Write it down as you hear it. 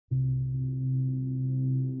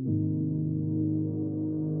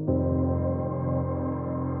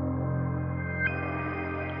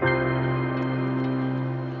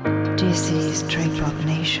Straight Rock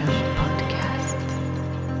Nation podcast.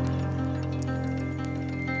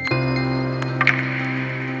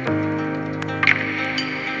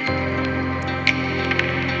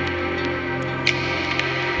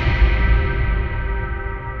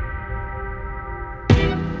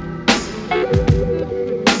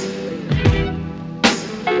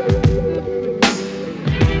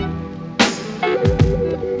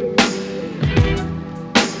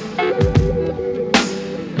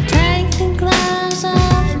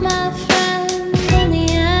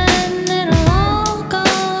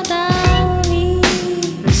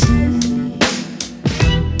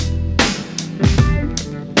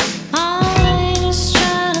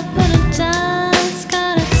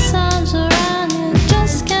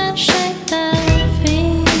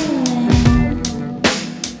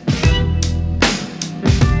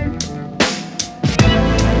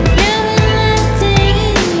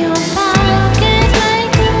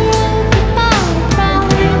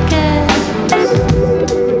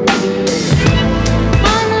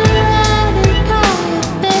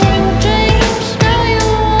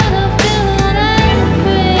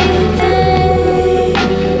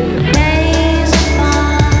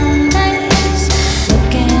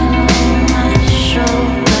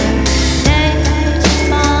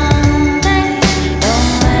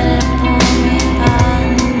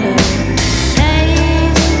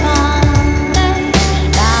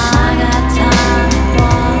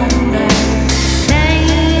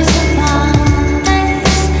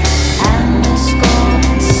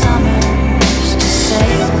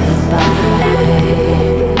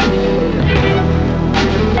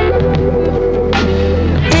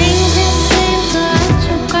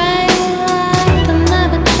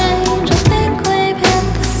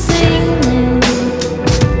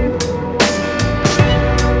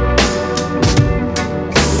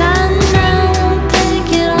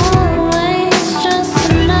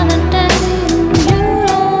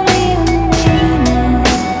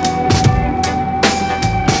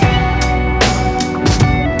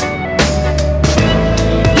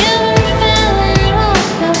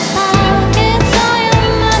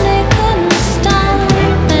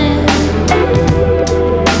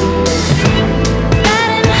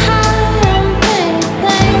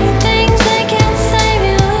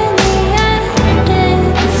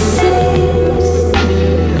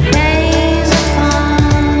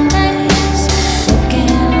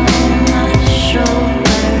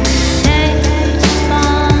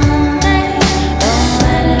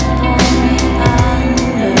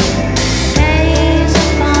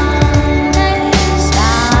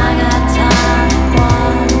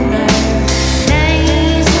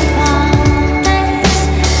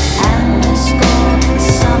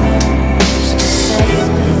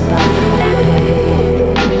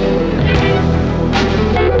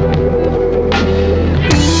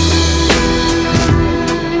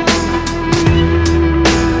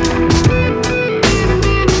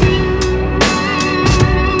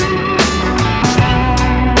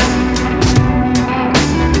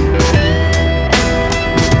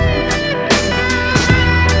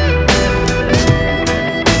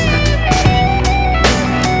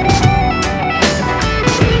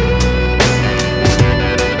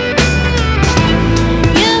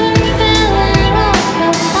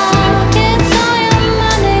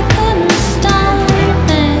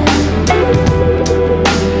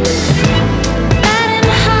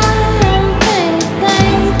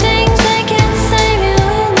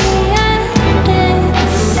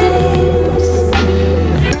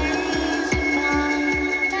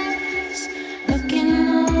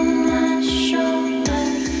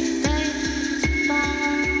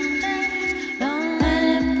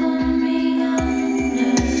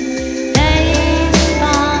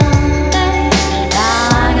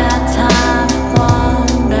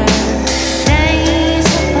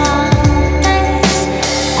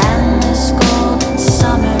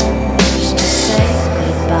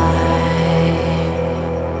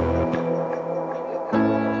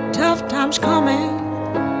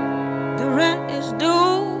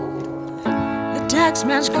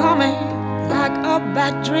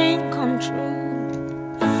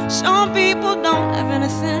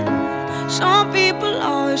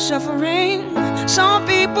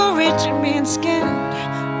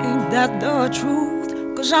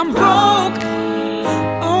 I'm broke,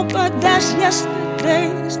 oh, but that's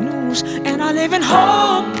yesterday's news. And I live in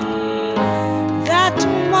hope that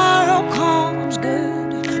tomorrow comes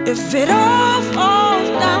good. If it all falls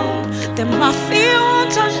down, then my feet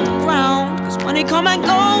won't touch the ground. Cause money come and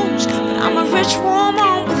goes, but I'm a rich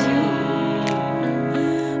woman with you.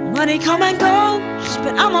 Money come and goes,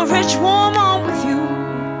 but I'm a rich woman with you.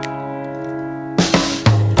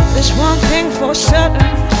 There's one thing for certain,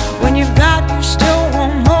 when you've got, you still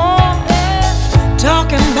want more.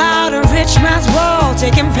 Talking about a rich man's world,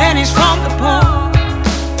 taking pennies from the poor.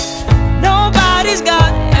 Nobody's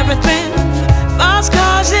got everything, fast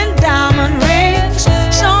cars and diamond rings.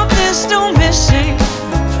 Something's still missing,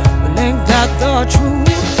 but ain't that the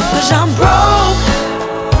truth? 'Cause I'm broke,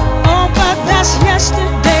 oh, but that's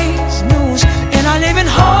yesterday's news. And I live in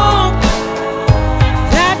hope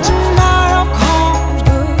that tomorrow comes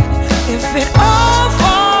good. If it all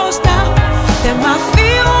falls down, then my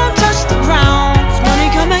feet won't touch the ground. Money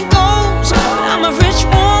come and goes, but I'm a rich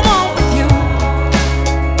woman with you.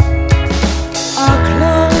 Our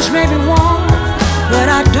clothes may be worn, but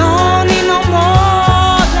I don't need no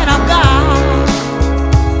more than I've got.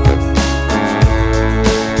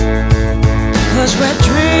 'Cause we're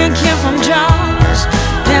drinking from jars,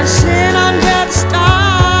 dancing under the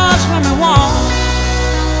stars when we want.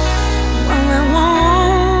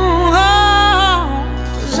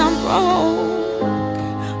 'Cause I'm broke,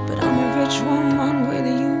 but I'm a rich woman with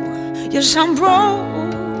you. Yes, I'm broke,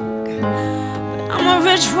 but I'm a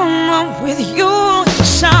rich woman with you.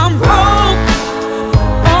 Yes, I'm broke,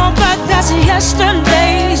 oh, but that's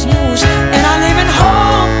yesterday's news. And I live in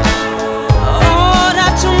hope, oh,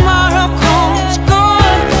 that tomorrow comes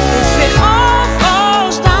good. If it all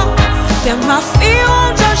falls down, then my feet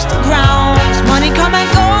won't touch the ground. 'Cause money come and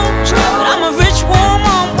goes, but I'm a rich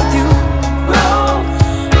woman with you.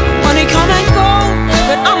 Money come and goes,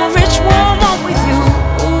 but I'm a rich woman with you.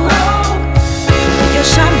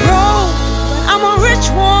 Yes, I'm broke, but I'm a rich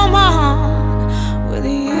woman with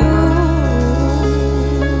you.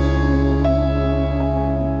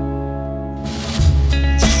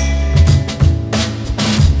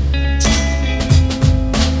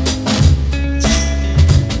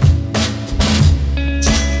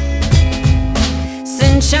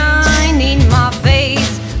 Sunshine in my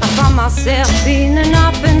face, I found myself in an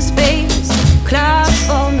open space. Clouds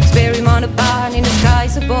form, experiment upon in the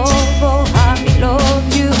skies above. Oh, how me love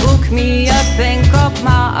you, hook me up and caught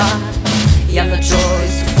my eye. You have no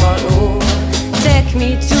choice to follow. Take me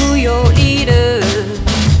to your leader.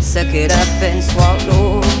 Suck it up and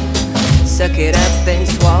swallow. Suck it up and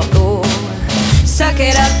swallow. Suck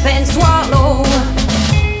it up and swallow.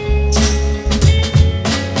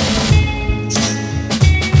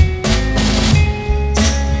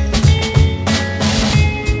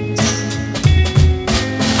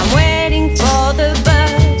 The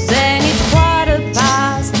bus and it's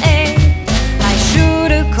 8:15. I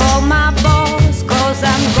should've called my boss, 'cause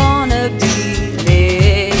I'm gonna be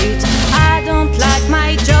late. I don't like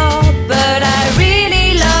my job, but I really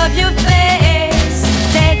love your face.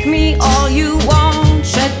 Take me all you want,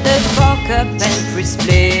 shut the fuck up and press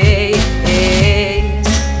play.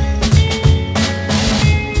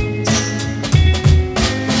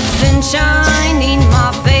 Sunshine in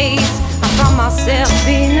my face, I found myself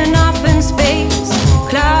in an open space.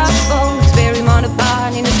 Clouds fall, experiment upon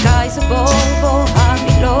in the skies above. Oh, how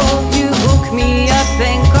me love you, hook me up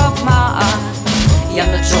and caught my eye. You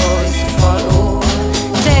have no choice to follow.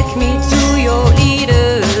 Take me to your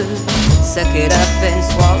leader. Suck it up and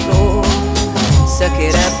swallow. Suck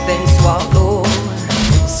it up and swallow.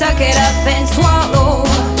 Suck it up and swallow.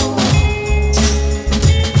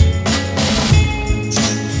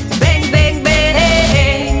 Bang, bang,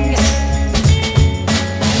 bang.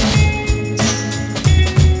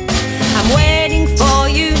 I'm waiting for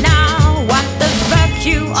you now. What the fuck,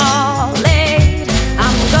 you all late?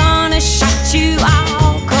 I'm gonna shut you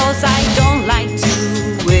out, 'cause I don't like to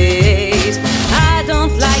wait. I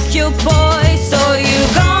don't like your boy, so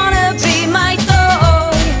you're gonna be my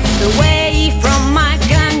toy. Away from my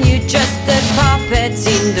gun, you're just a puppet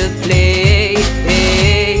in the play.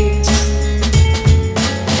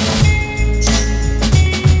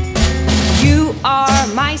 You are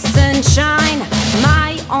my sunshine,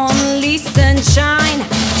 my only sunshine.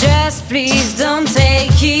 Just please don't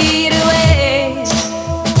take it away.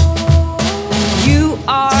 You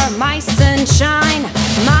are my sunshine,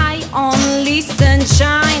 my only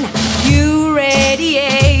sunshine. You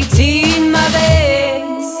radiate in my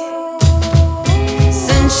veins.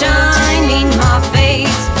 Sunshine in my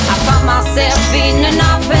face, I found myself in an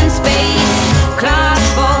open space. Clouds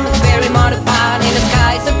form, experiment upon in the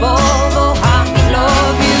skies above. Oh, how me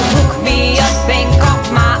love you, hook me up and caught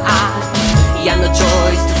my eye. You have no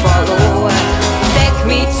choice to follow. Take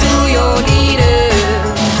me to your leader.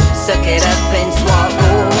 Suck it up and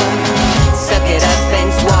swallow. Suck it up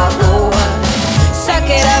and swallow. Suck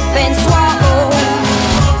it up and swallow.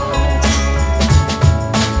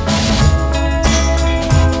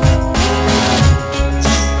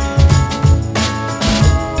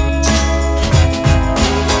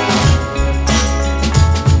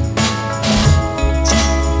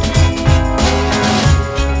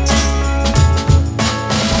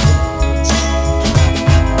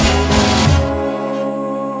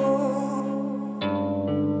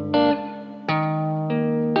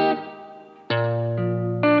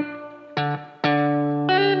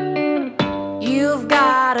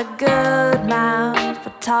 a good mouth for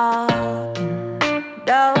talking,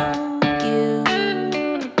 don't you?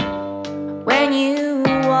 When you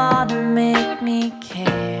wanna make me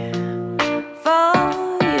care for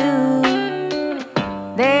you,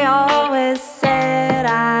 they always said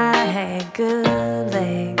I had good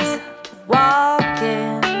legs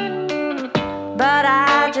walking, but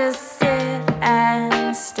I just sit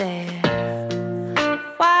and stare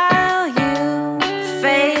while you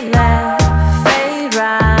fade left, fade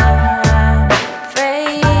right,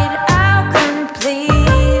 fade out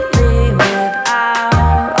completely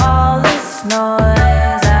without all this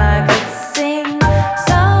noise. I could sing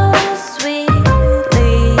so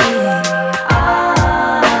sweetly.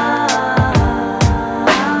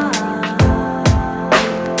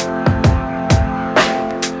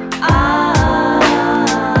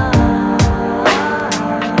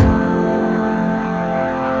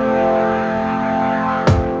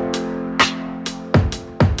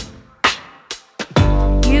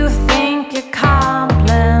 You think your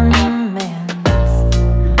compliments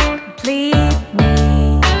complete me,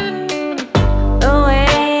 the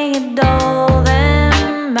way you dole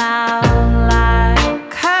them out like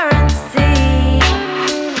currency.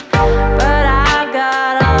 But I've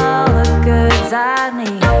got all the goods I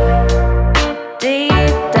need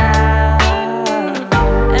deep down,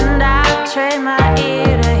 and I train my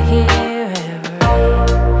ear to hear every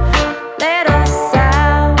little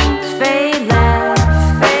sound. Fade left,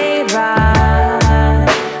 fade right,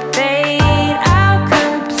 fade out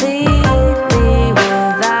completely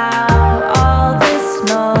without all this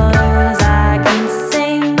noise. I can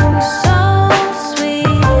sing so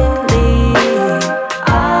sweetly.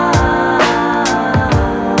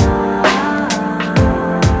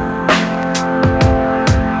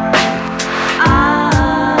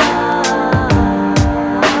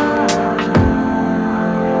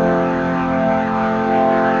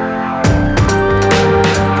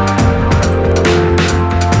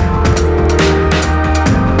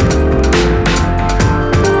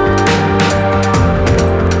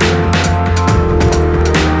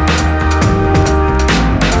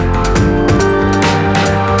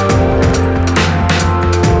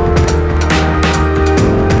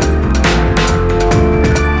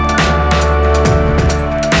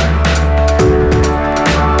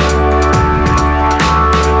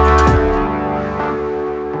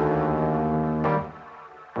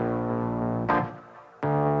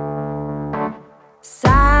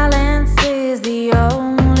 Silence is the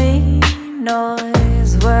only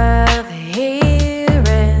noise worth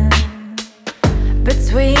hearing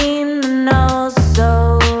between the no's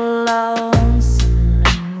so lonesome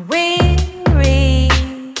and weary.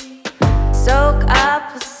 Soak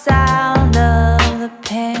up the sound of the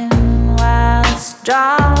pen while it's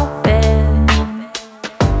dropping.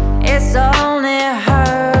 It's only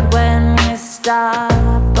heard when we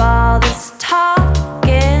stop all this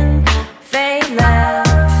talking. Fade left,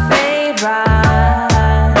 fade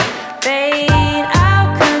right, fade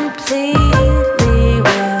out completely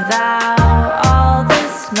without all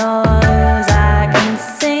this noise. I can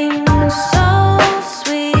sing so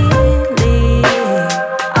sweetly.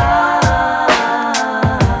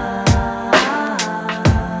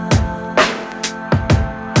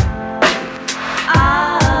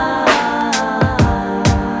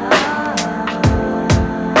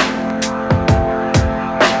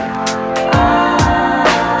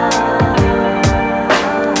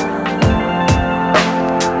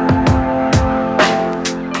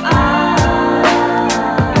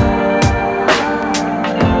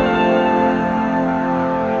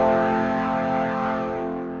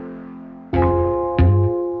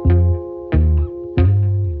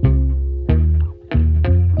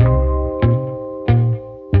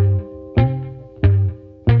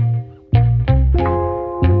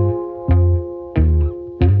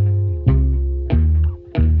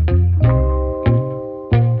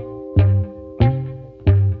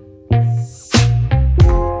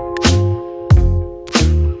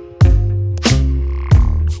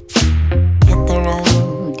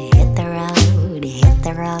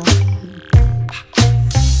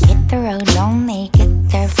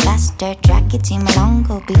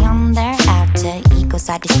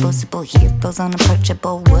 Disposable heroes,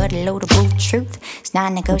 unapproachable, word loadable truth. It's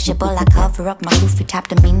non-negotiable. I cover up my goofy top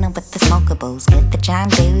demeanor with the smokables. Get the John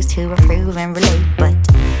Does to approve and relate, but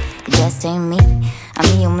it just ain't me.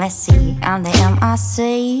 I'm real messy. I'm the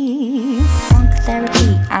MIC. Funk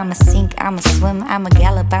therapy. I'm a sink. I'm a swim. I'm a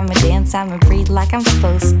gallop. I'm a dance. I'm a breathe like I'm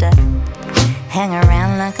supposed to. Hang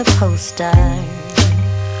around like a poster.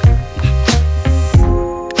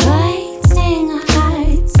 Lightning,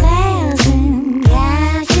 heart, sails, and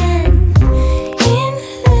gadget in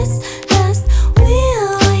the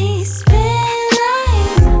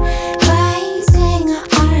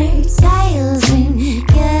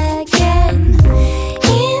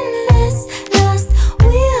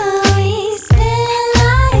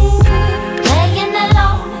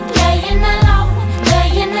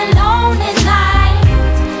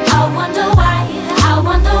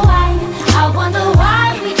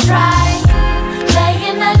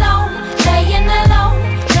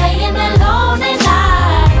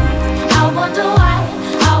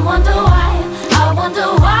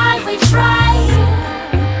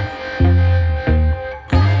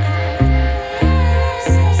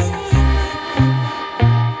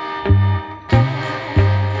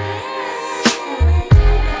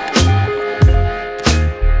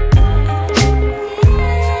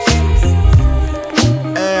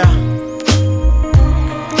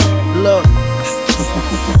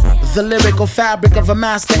The lyrical fabric of a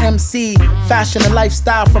master MC. Fashion and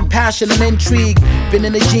lifestyle from passion and intrigue. Been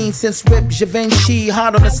in the jeans since Rip Givenchy.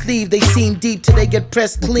 Hard on the sleeve, they seem deep till they get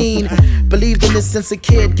pressed clean. Believed in this since a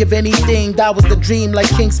kid, give anything. That was the dream, like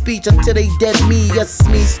King's Speech until they dead me. Yes,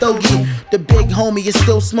 me, Stogie. The big homie is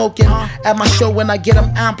still smoking. At my show when I get them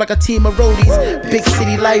amped like a team of roadies. Big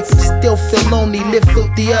city life, still feel lonely. Live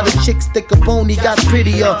filthy, other chicks thick a bony. Got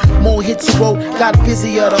prettier, more hits you wrote, got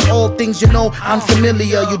busier. The old things you know,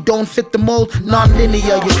 unfamiliar. You don't fit the mold,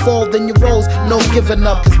 non-linear. You fall, then you rose, no giving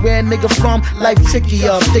up. Cause where a nigga from, life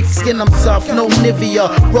trickier. Thick skin, I'm tough, no Nivea.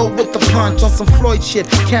 Roll with the punch on some Floyd shit.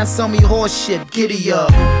 Can't sell me horse shit, giddy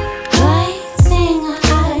up. Writing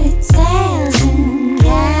our tales and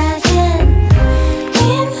gagging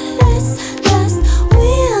in the listless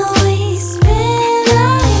wheel we spin.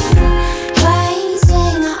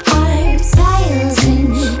 Writing our tales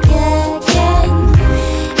and gagging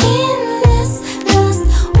in the listless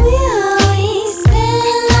wheel we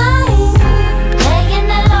spin. Laying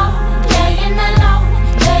alone, laying alone,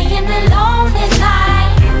 laying alone at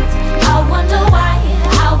night. I wonder why,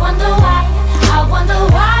 I wonder why, I wonder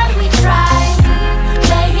why we try.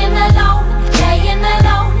 Laying alone, laying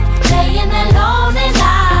alone, laying alone at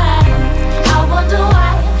night. I wonder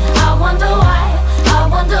why, I wonder why, I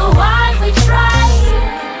wonder why we try.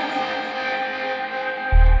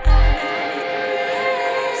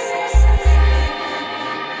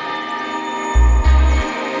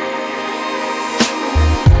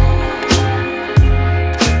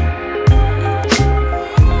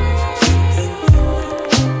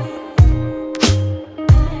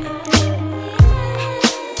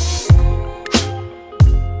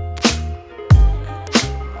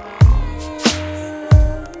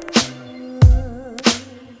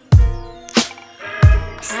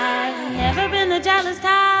 I've never been the jealous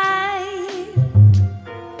type,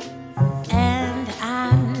 and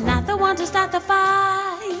I'm not the one to start the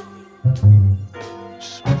fight.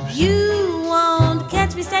 You won't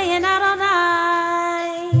catch me staying out all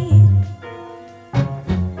night.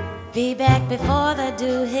 Be back before the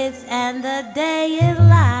dew hits and the day is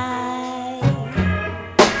light.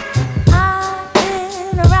 I've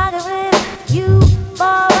been rocking with you for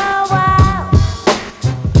a while,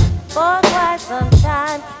 for quite some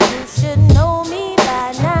time. You should know me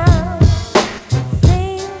by now.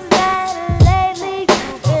 Seems that lately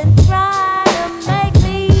you've been trying to make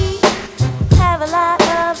me have a lot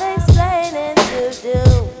of explaining to do.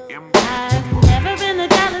 I've never been the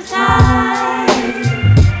jealous type,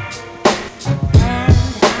 and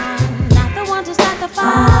I'm not the one to start the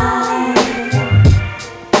fight.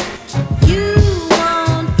 You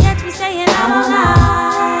won't catch me staying out all night.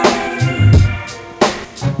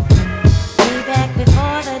 Be back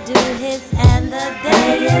before the dew hits and the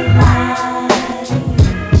day is light.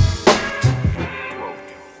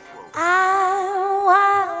 I'm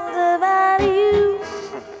wild about you,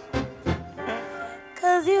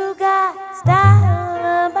 'cause you got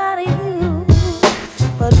style about you,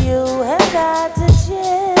 but you have got to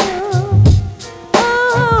chill.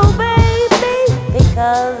 Oh baby,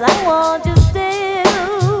 because I want you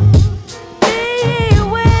still be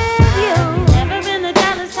with you. Never been the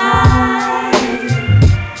jealous type,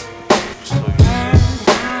 and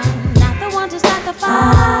I'm not the one to start the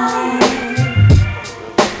fight.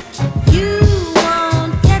 You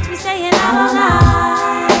won't catch me staying out all night.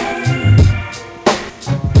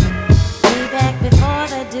 Be back before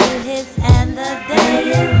the dew hits and the day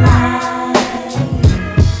is light.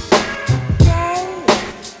 Day,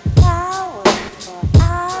 power for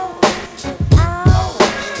hours and hours.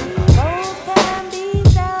 We both can be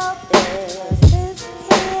selfish. This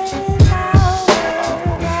here is our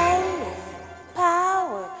day.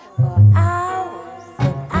 Power for hours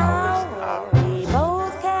and hours. We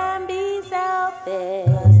both can be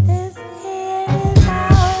selfish. This here is our.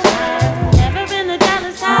 I've never been the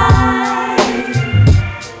jealous type,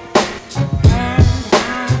 and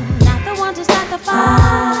I'm not the one to start the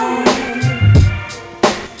fight.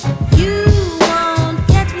 You won't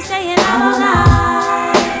catch me staying out all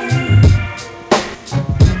night.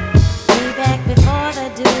 Be back before the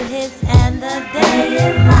dew hits and the day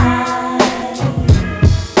is light.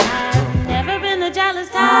 I've never been the jealous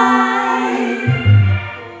type,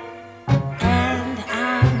 and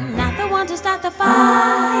I'm not the one to start the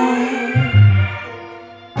fight.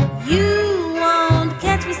 You won't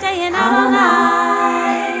catch me staying out all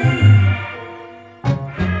night.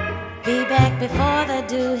 Be back before the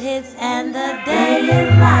dew hits and the day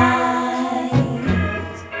is light.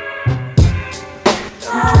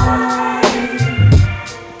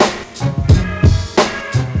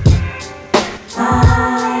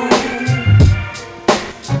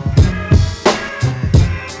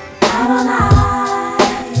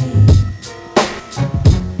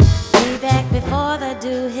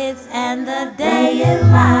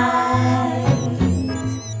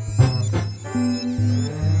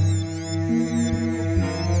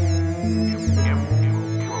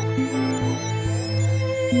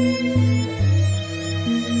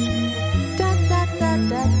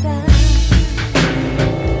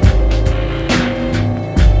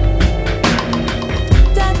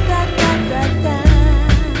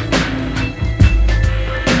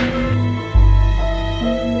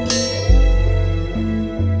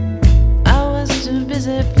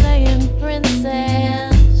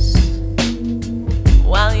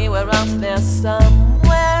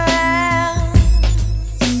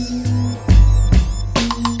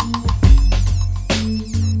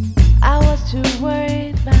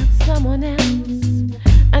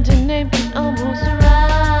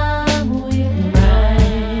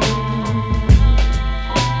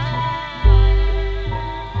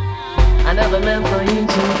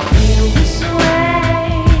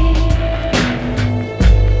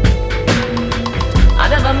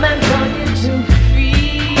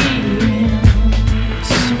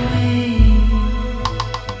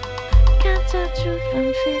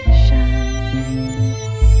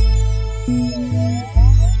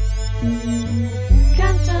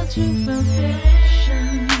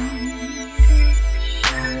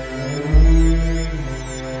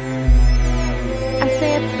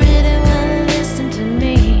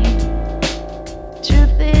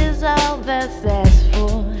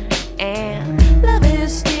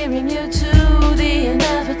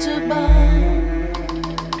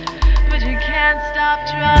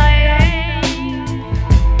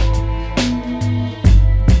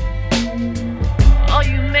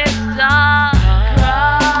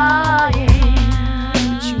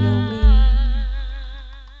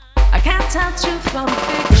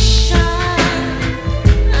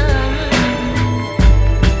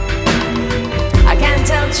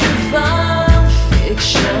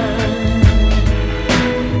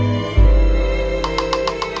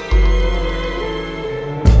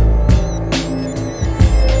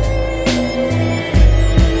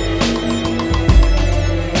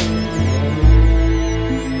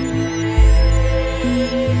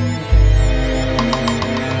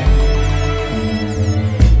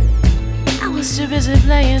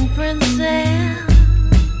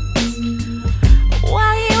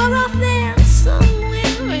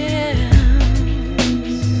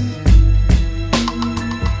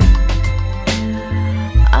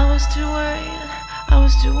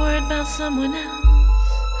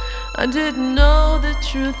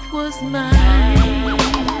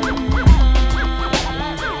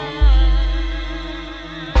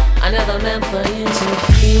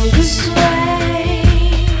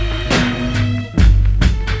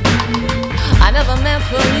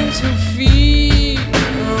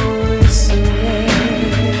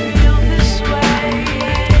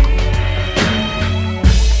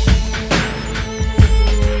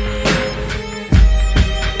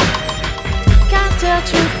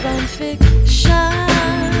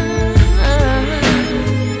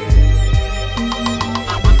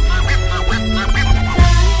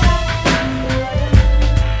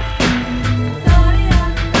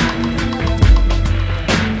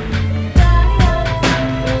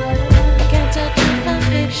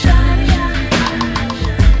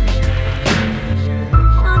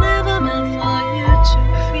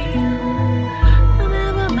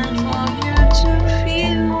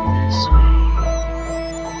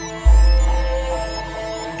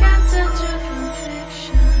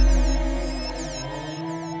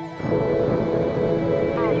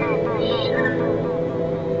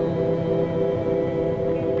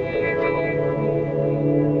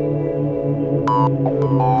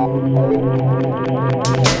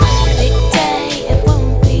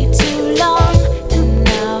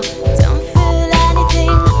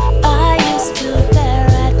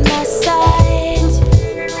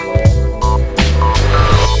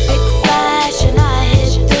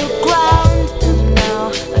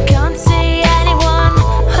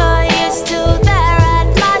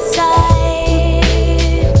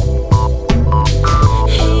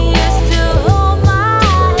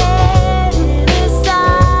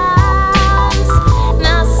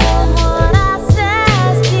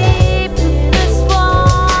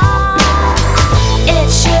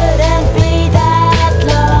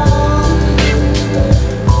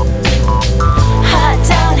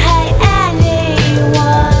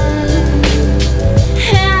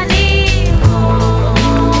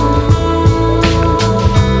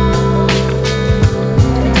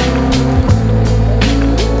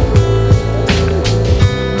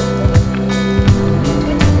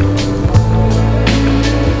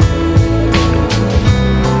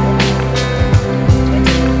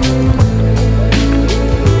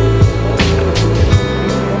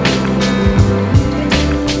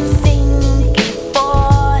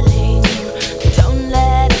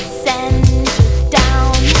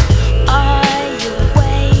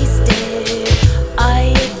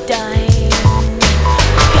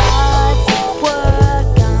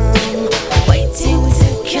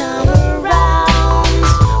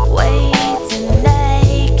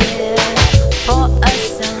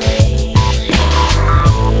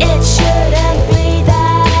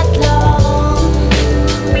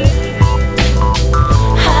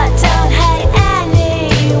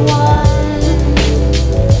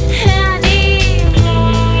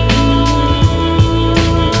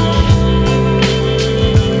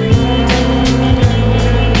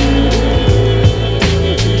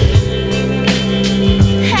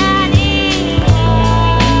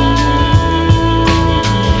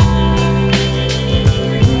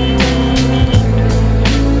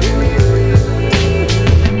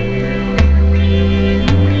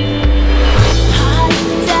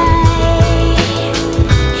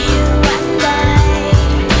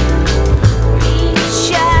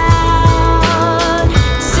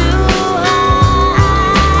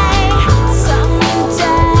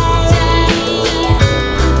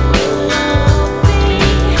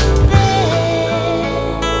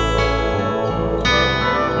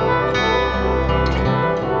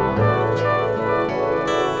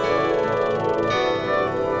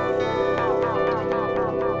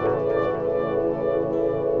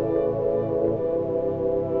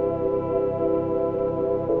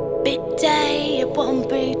 won't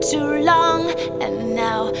be too long. And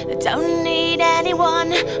now I don't need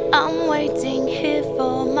anyone. I'm waiting here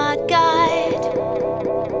for my guide.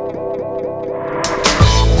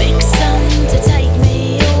 Big sun to take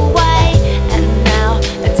me away. And now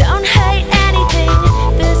I don't hate anything.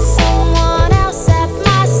 There's someone else at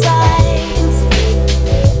my side.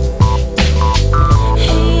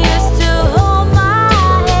 He used to hold my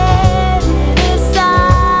head in his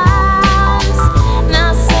arms.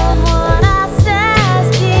 Now someone else is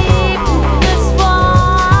keeping us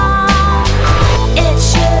warm. It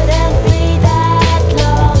shouldn't be that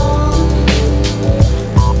long.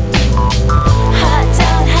 I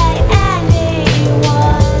don't hate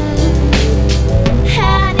anyone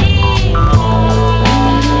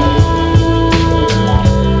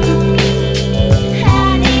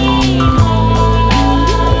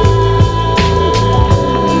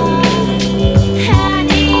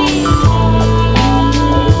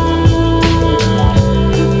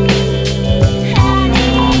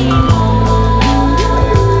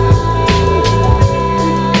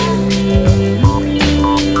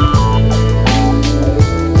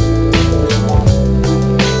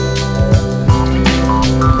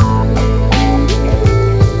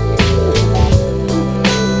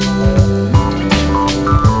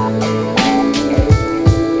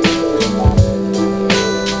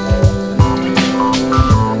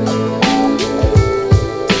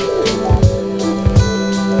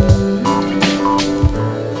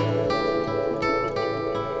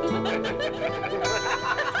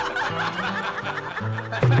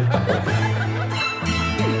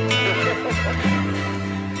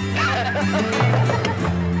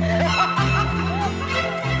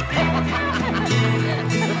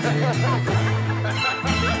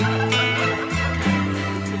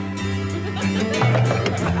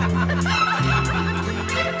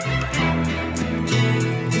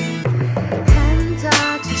hand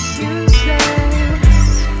touch is useless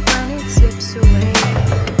when it slips away.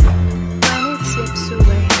 When it slips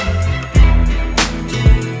away.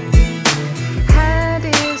 Head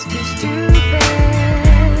is too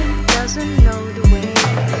stupid, doesn't know the way.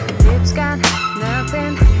 Lips got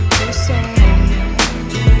nothing to say.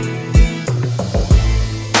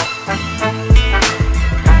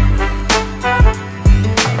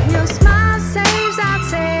 Your smile saves our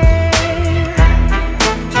tears.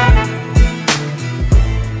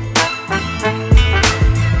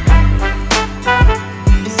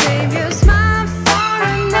 Save your smile for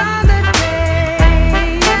another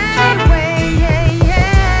day. Anyway,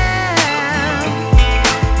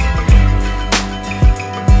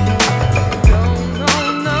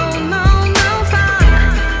 no fun.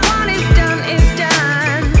 What is done is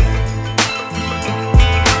done.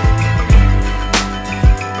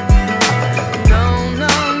 No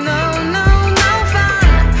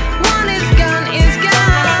fun. What is gone is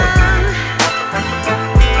gone.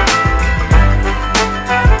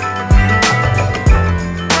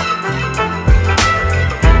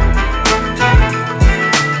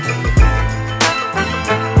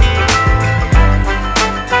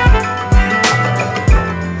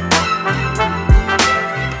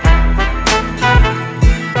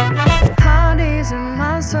 Heart is a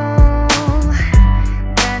muscle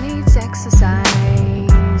that needs exercising.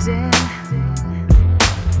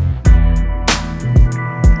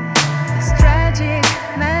 It's tragic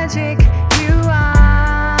magic you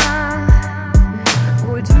are,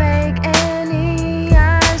 would make any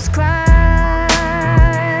eyes cry.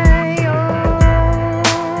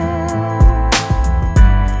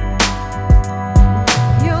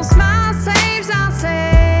 Your smile saves our day.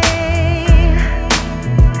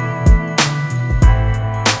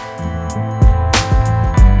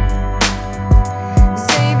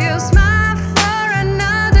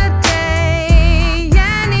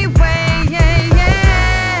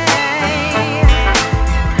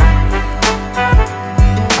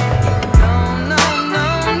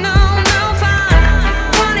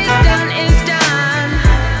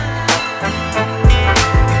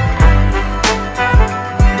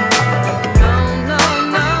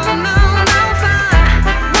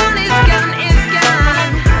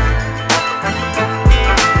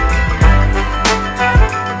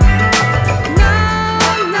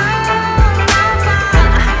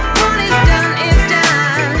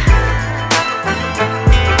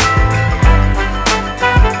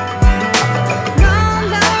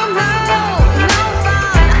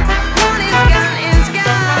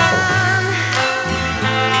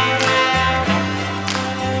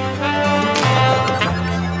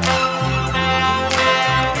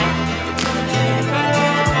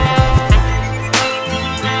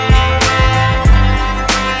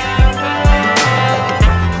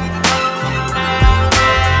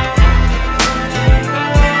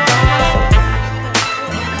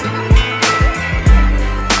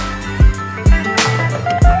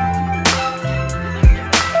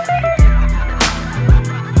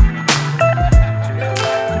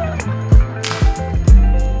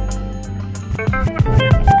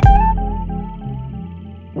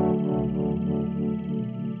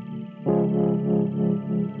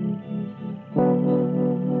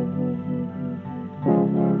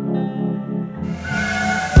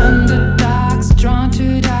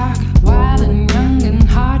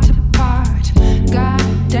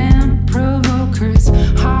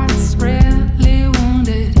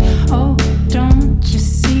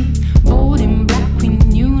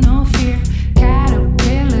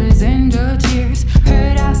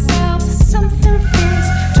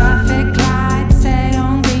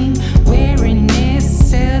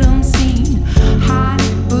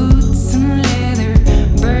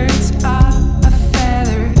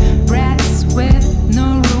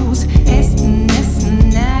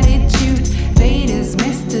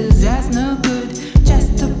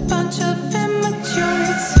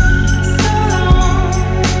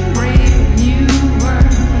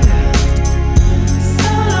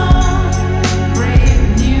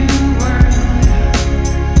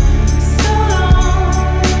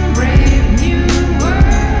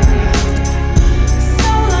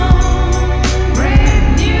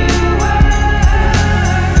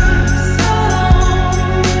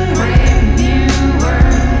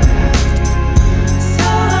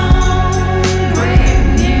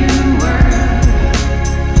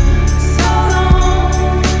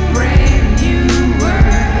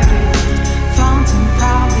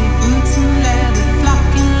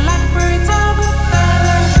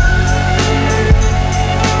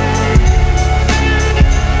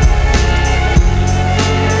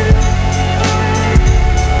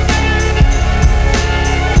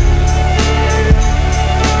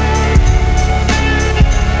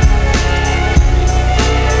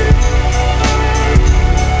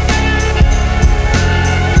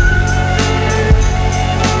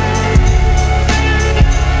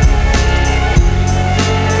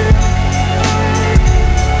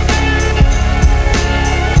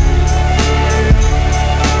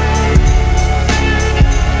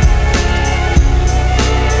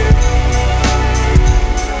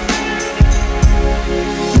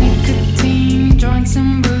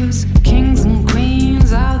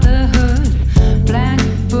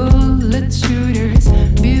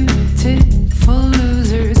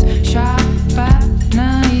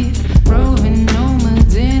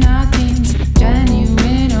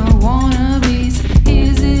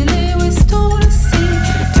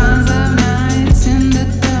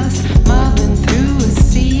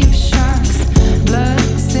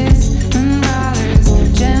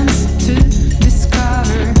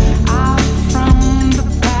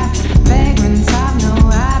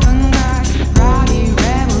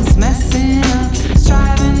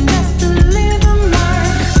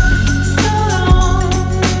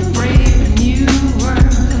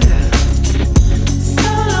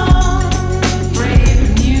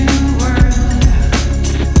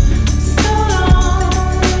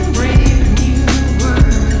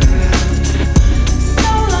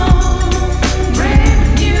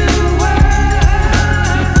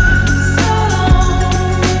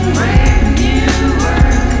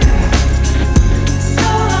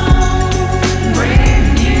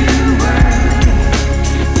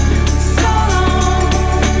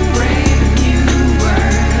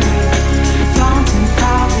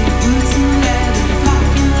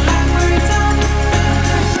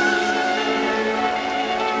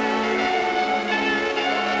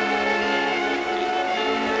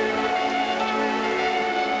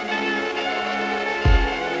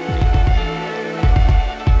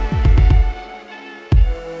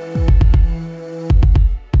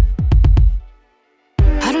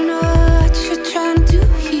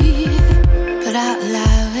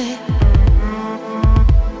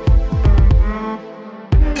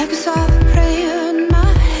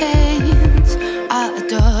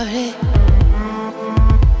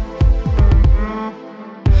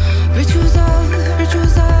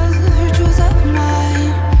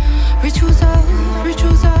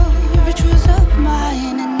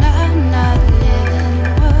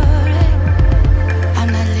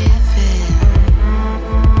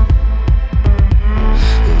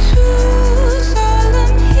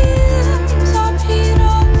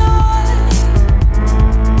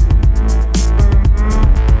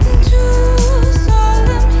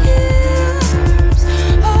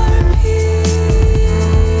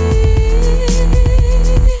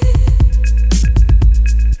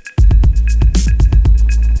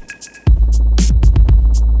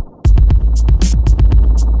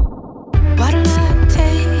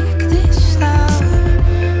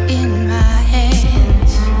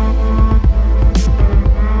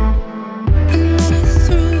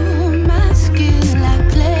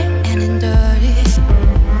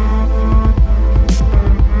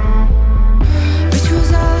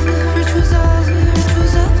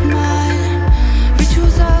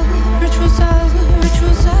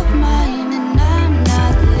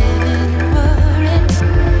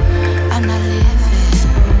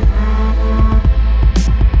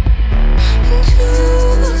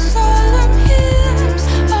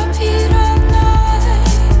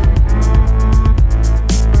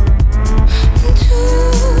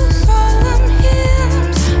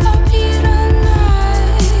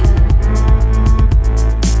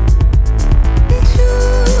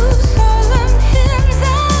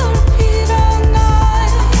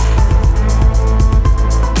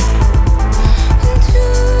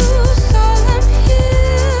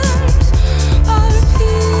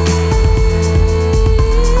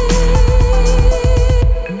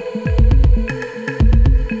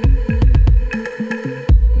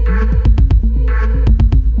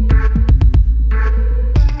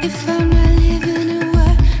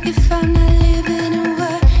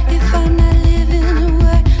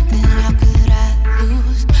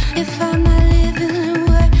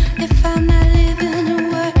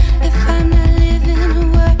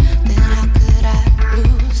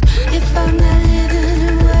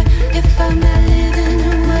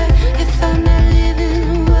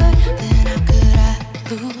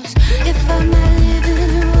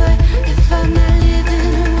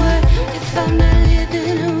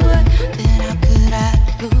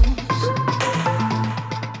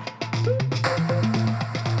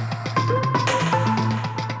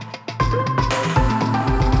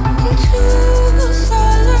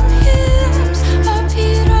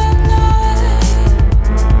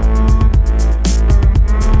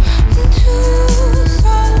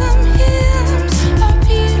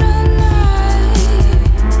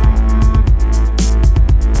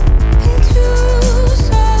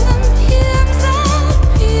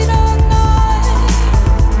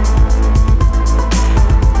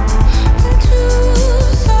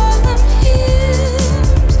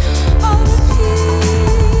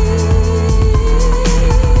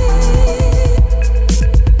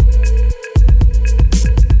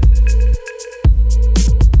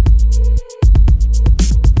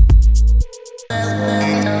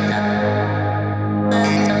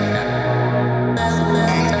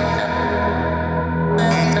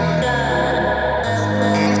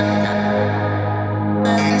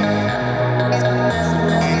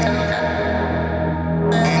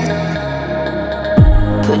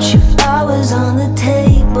 Put your flowers on the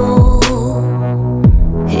table.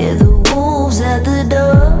 Hear the wolves at the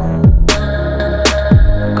door.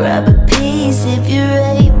 Grab a piece if you're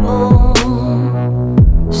able.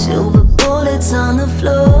 Silver bullets on the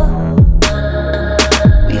floor.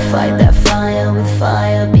 We fight that fire with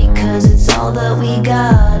fire because it's all that we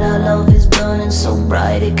got. Our love is burning so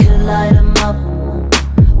bright it could light 'em up.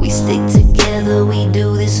 We stick together, we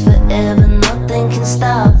do this forever. Nothing can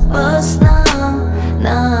stop us now,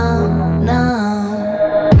 now, now.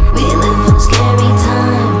 We live in a scary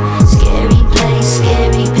time, scary place,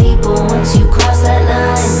 scary people. Once you cross that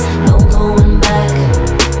line, no going back.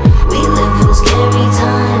 We live in a scary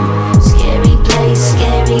time, scary place,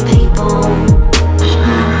 scary people.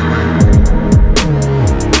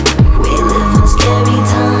 We live in a scary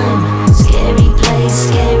time, scary place,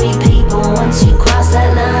 scary people. Once you cross that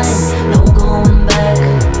line, no going back.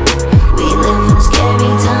 We live in a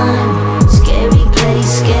scary time, scary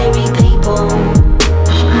place, scary people.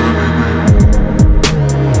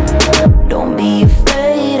 Don't be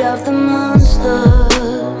afraid of the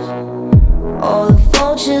monsters or the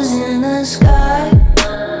vultures in the sky.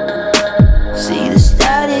 See the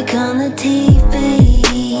static on the TV.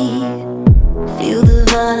 Feel the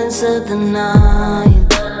violence of the night.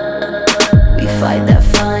 We fight that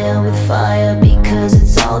fire with fire because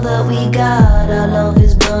it's all that we got. Our love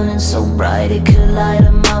is burning so bright it could light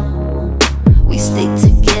 'em up. We stick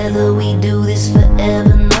together, we do this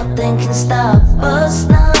forever. Nothing can stop us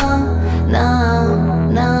now, now,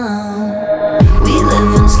 now. We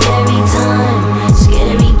live in a scary time,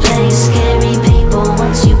 scary place, scary people.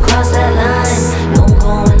 Once you cross that line, no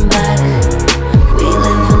going back. We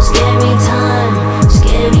live in a scary time,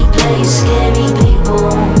 scary place, scary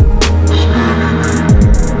people.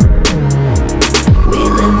 We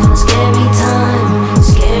live in a scary time,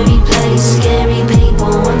 scary place, scary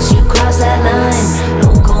people. Once you cross that line, no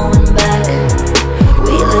going back.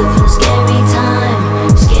 We live in a scary time,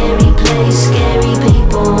 scary place, scary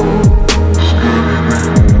people.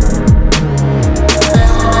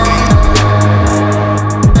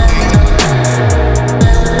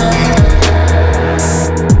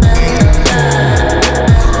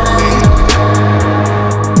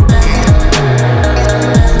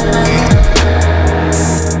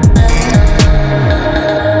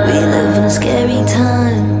 We live in a scary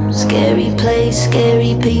time, scary place,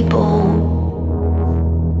 scary people.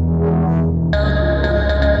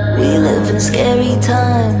 We live in a scary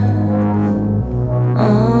time.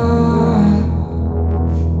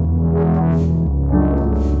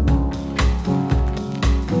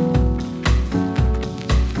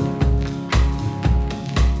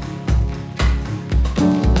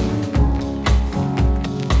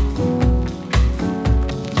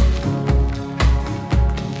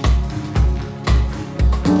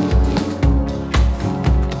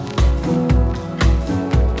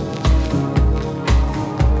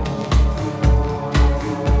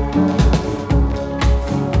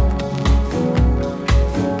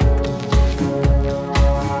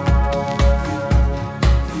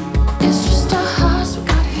 It's just our hearts we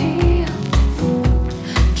gotta heal,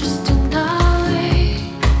 just in our way.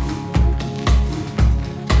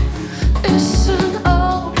 It's an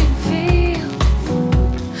open field,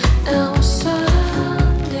 now a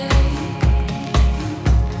Sunday.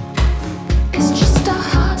 It's just our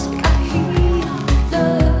hearts we gotta heal,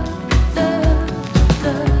 love, love,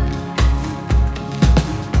 love.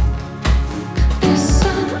 It's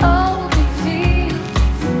an open field,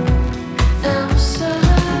 now a Sunday.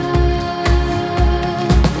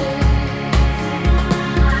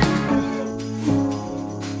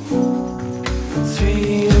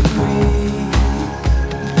 3 degrees,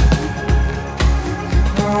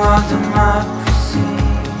 no democracy,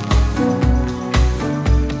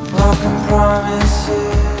 broken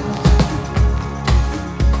promises.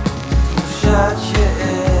 Shut your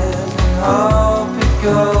ears and hope it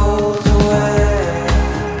goes away.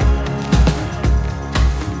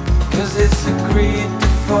 'Cause it's agreed to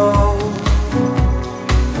fold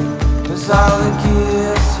as all the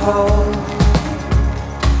gears hold.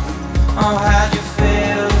 Oh, how'd you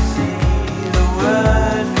feel to see the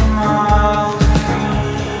word from all the trees?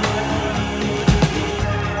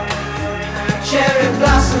 Cherry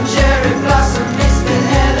blossom.